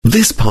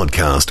This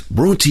podcast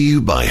brought to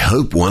you by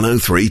Hope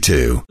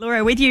 103.2.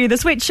 Laura with you, The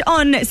Switch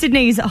on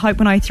Sydney's Hope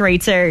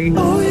 103.2.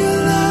 All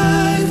your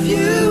life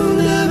you've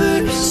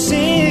never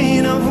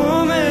seen a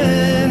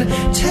woman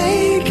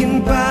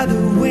taken by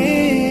the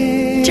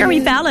wind.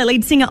 Jeremy Fowler,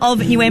 lead singer of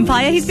New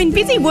Empire, he's been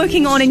busy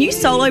working on a new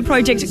solo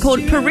project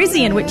called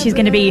Parisian, which is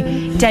going to be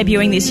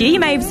debuting this year.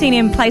 You may have seen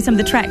him play some of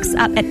the tracks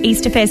up at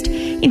Easterfest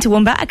in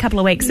Toowoomba a couple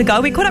of weeks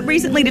ago. We caught up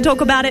recently to talk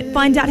about it,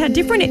 find out how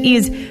different it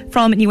is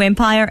from New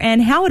Empire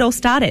and how it all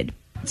started.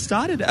 It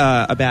started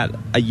about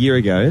a year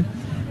ago,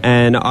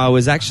 and I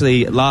was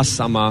actually last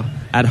summer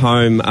at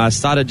home,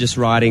 started just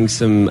writing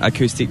some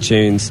acoustic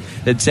tunes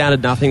that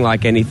sounded nothing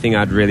like anything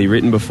I'd really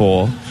written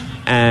before.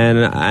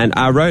 And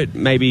I wrote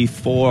maybe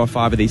 4 or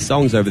 5 of these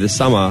songs over the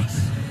summer,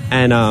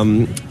 and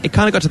it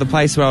kind of got to the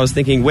place where I was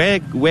thinking,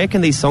 where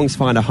can these songs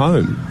find a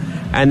home?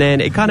 And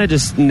then it kind of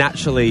just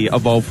naturally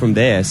evolved from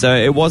there. So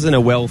it wasn't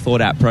a well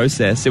thought out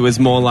process. It was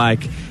more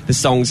like the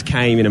songs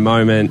came in a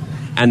moment,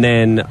 and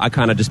then I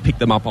kind of just picked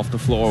them up off the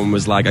floor and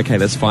was like, okay,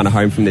 let's find a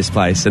home from this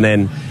place. And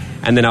then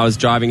I was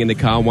driving in the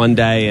car one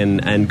day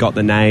and got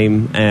the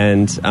name,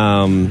 and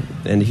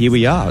here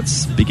we are.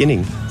 It's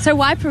beginning. So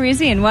why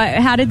Parisian?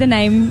 How did the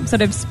name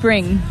sort of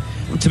spring?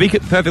 To be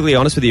perfectly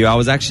honest with you, I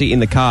was actually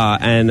in the car,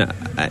 and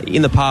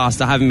in the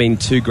past I haven't been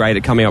too great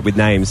at coming up with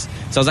names.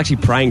 So I was actually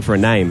praying for a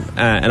name,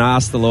 and I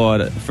asked the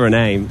Lord for a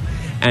name,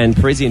 and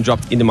Parisian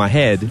dropped into my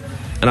head,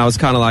 and I was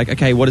kind of like,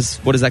 okay, what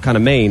does that kind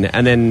of mean?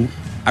 And then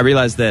I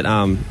realised that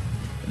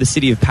the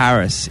city of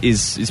Paris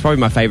is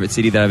probably my favourite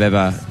city that I've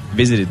ever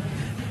visited.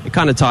 It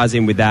kind of ties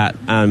in with that,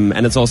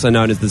 and it's also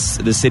known as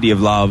the city of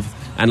love,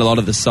 and a lot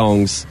of the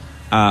songs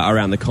are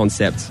around the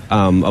concept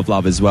of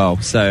love as well.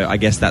 So I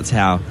guess that's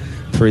how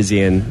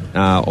Parisian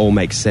all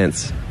makes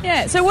sense.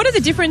 Yeah, so what are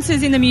the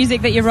differences in the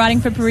music that you're writing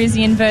for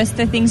Parisian versus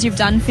the things you've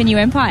done for New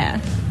Empire?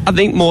 I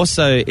think more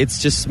so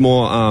it's just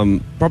more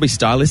probably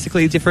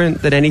stylistically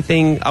different than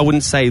anything. I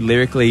wouldn't say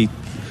lyrically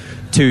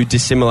too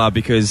dissimilar,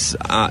 because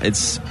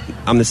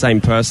I'm the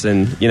same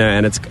person,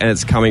 and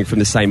it's coming from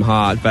the same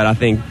heart. But I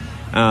think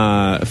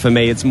for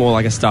me it's more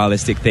like a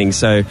stylistic thing.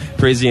 So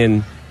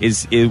Parisian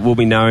it will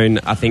be known,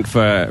 I think,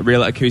 for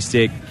real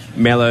acoustic,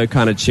 mellow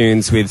kind of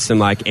tunes with some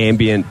like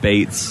ambient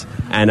beats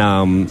and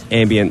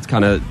ambient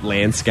kind of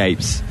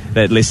landscapes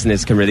that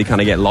listeners can really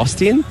kind of get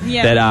lost in.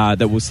 Yeah.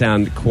 That will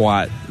sound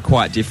quite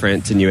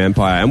different to New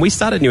Empire. And we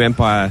started New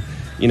Empire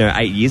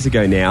 8 years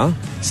ago now,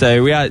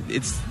 so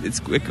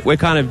we're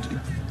kind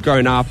of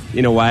grown up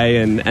in a way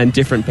and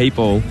different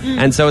people,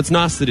 and so it's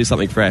nice to do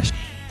something fresh.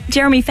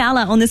 Jeremy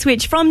Fowler on The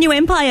Switch from New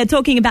Empire,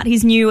 talking about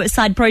his new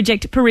side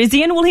project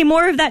Parisian. We'll hear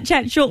more of that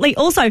chat shortly.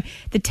 Also,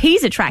 the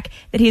teaser track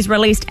that he's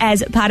released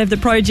as part of the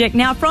project.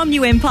 Now from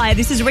New Empire,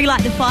 this is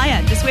Relight the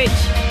Fire, The Switch.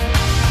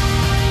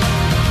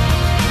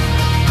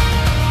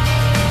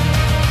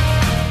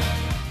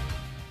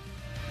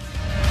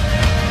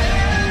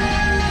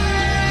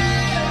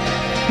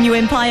 New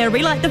Empire,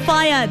 Relight the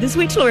Fire, The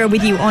Switch. Laura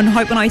with you on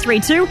Hope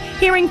 103.2.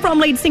 Hearing from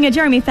lead singer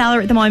Jeremy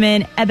Fowler at the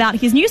moment about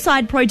his new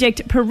side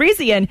project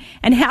Parisian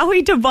and how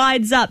he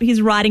divides up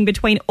his writing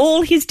between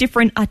all his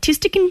different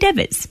artistic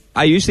endeavours.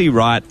 I usually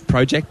write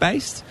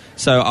project-based,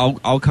 so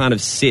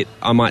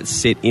I might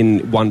sit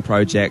in one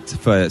project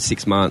for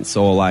 6 months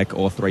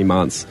or 3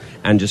 months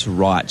and just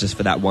write just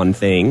for that one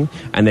thing.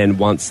 And then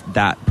once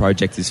that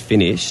project is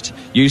finished,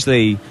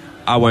 usually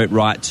I won't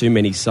write too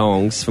many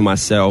songs for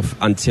myself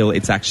until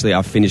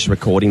I've finished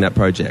recording that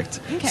project.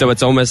 Okay. So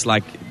it's almost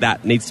like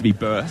that needs to be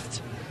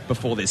birthed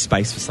before there's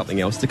space for something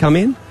else to come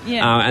in.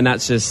 Yeah. And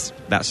that's just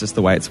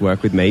the way it's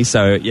worked with me.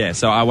 So yeah,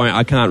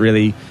 I can't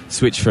really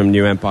switch from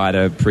New Empire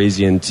to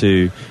Parisian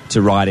to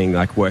writing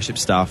like worship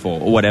stuff or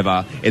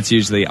whatever. It's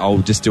usually I'll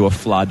just do a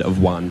flood of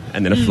one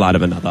and then a flood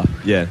of another.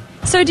 Yeah.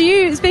 So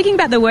speaking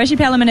about the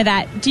worship element of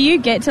that, do you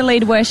get to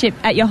lead worship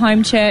at your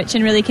home church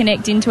and really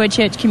connect into a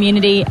church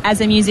community as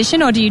a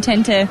musician, or do you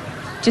tend to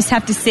just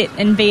have to sit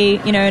and be,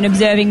 an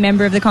observing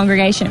member of the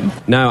congregation?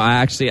 No,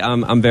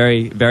 I'm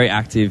very, very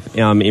active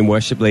in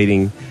worship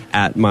leading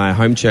at my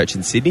home church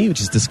in Sydney, which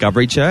is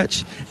Discovery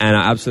Church, and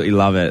I absolutely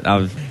love it.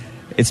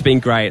 It's been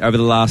great. Over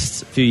the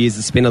last few years,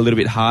 it's been a little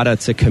bit harder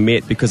to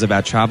commit because of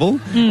our travel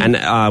and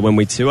when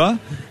we tour.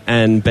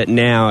 But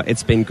now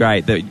it's been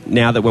great.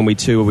 Now that when we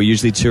tour, we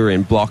usually tour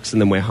in blocks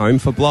and then we're home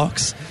for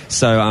blocks.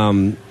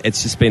 So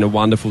it's just been a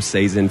wonderful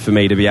season for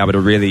me to be able to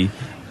really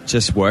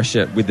just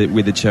worship with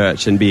the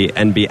church and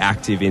be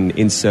active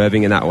in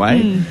serving in that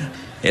way.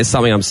 It's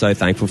something I'm so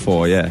thankful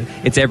for. Yeah,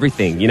 it's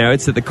everything.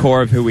 It's at the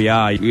core of who we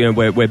are.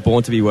 We're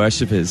born to be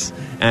worshippers,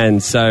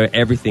 and so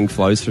everything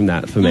flows from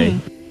that for me.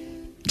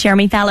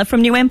 Jeremy Fowler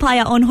from New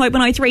Empire on Hope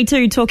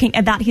 103.2 talking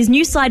about his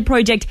new side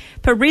project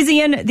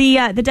Parisian.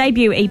 The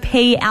debut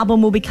EP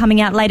album will be coming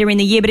out later in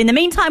the year, but in the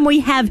meantime we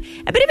have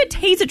a bit of a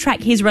teaser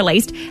track he's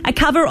released, a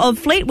cover of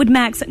Fleetwood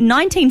Mac's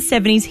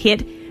 1970s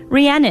hit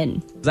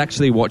Rhiannon. was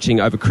actually watching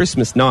over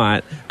Christmas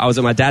night. I was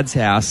at my dad's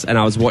house and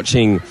I was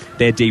watching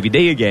their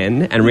DVD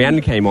again, and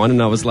Rihanna came on,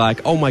 and I was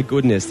like, oh my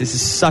goodness, this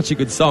is such a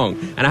good song.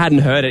 And I hadn't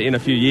heard it in a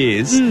few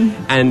years,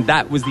 and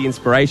that was the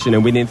inspiration,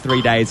 and within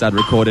 3 days I'd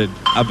recorded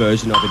a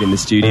version of it in the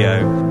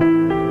studio.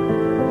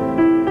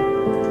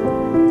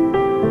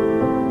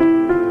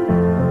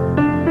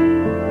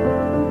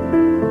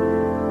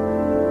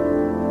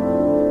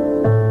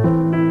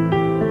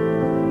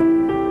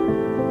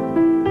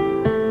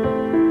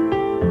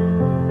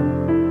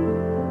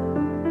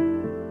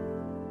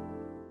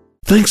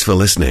 Thanks for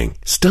listening.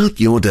 Start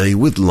your day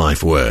with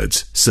life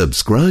words.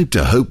 Subscribe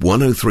to Hope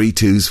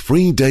 1032's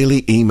free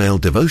daily email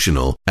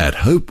devotional at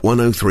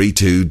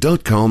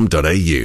hope1032.com.au.